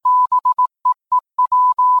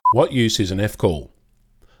What use is an F-call?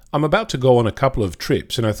 I'm about to go on a couple of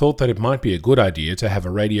trips and I thought that it might be a good idea to have a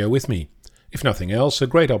radio with me. If nothing else, a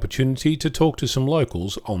great opportunity to talk to some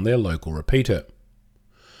locals on their local repeater.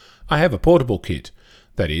 I have a portable kit,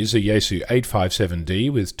 that is a Yaesu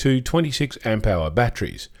 857D with two 26 amp hour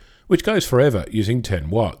batteries, which goes forever using 10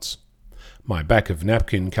 watts. My back of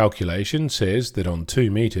napkin calculation says that on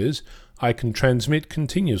 2 meters I can transmit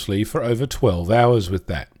continuously for over 12 hours with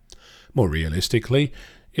that. More realistically,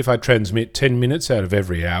 if I transmit 10 minutes out of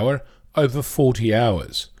every hour, over 40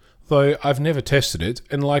 hours, though I've never tested it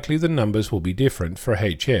and likely the numbers will be different for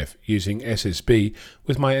HF using SSB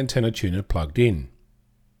with my antenna tuner plugged in.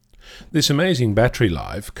 This amazing battery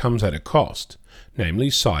life comes at a cost, namely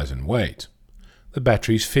size and weight. The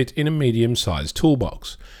batteries fit in a medium-sized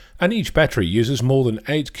toolbox, and each battery uses more than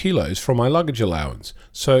 8 kilos from my luggage allowance,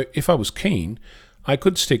 so if I was keen, I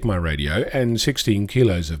could stick my radio and 16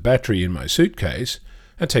 kilos of battery in my suitcase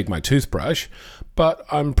and take my toothbrush, but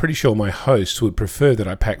I'm pretty sure my hosts would prefer that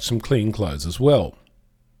I packed some clean clothes as well.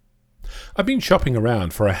 I've been shopping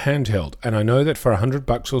around for a handheld, and I know that for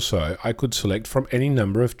 $100 or so I could select from any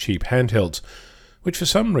number of cheap handhelds, which for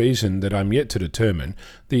some reason that I'm yet to determine,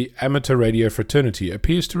 the amateur radio fraternity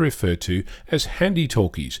appears to refer to as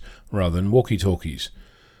handy-talkies rather than walkie-talkies.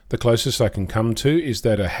 The closest I can come to is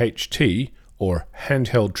that a HT, or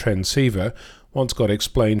handheld transceiver, once got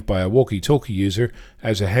explained by a walkie-talkie user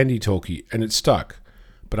as a handy-talkie, and it stuck.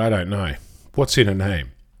 But I don't know. What's in a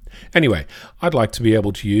name? Anyway, I'd like to be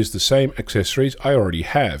able to use the same accessories I already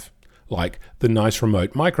have, like the nice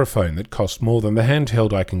remote microphone that costs more than the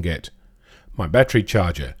handheld I can get, my battery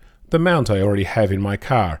charger, the mount I already have in my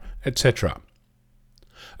car, etc.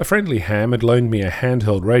 A friendly ham had loaned me a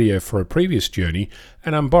handheld radio for a previous journey,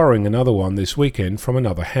 and I'm borrowing another one this weekend from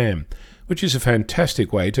another ham, which is a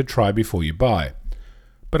fantastic way to try before you buy.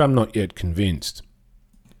 But I'm not yet convinced.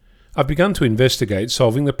 I've begun to investigate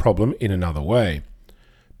solving the problem in another way.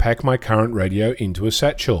 Pack my current radio into a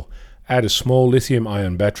satchel, add a small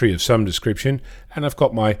lithium-ion battery of some description, and I've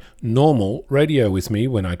got my normal radio with me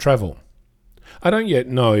when I travel. I don't yet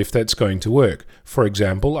know if that's going to work. For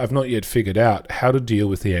example, I've not yet figured out how to deal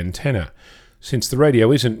with the antenna, since the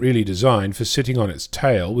radio isn't really designed for sitting on its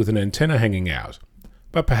tail with an antenna hanging out.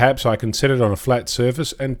 But perhaps I can set it on a flat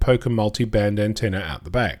surface and poke a multi-band antenna out the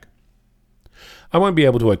back. I won't be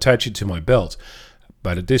able to attach it to my belt,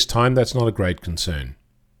 but at this time that's not a great concern.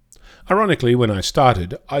 Ironically, when I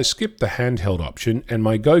started, I skipped the handheld option and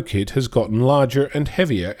my Go kit has gotten larger and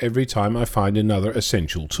heavier every time I find another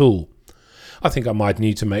essential tool. I think I might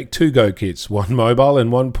need to make 2 Go kits, one mobile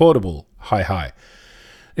and one portable. Hi.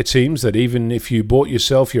 It seems that even if you bought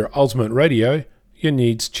yourself your ultimate radio, your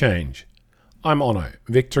needs change. I'm Onno,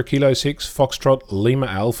 Victor Kilo 6 Foxtrot Lima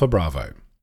Alpha Bravo.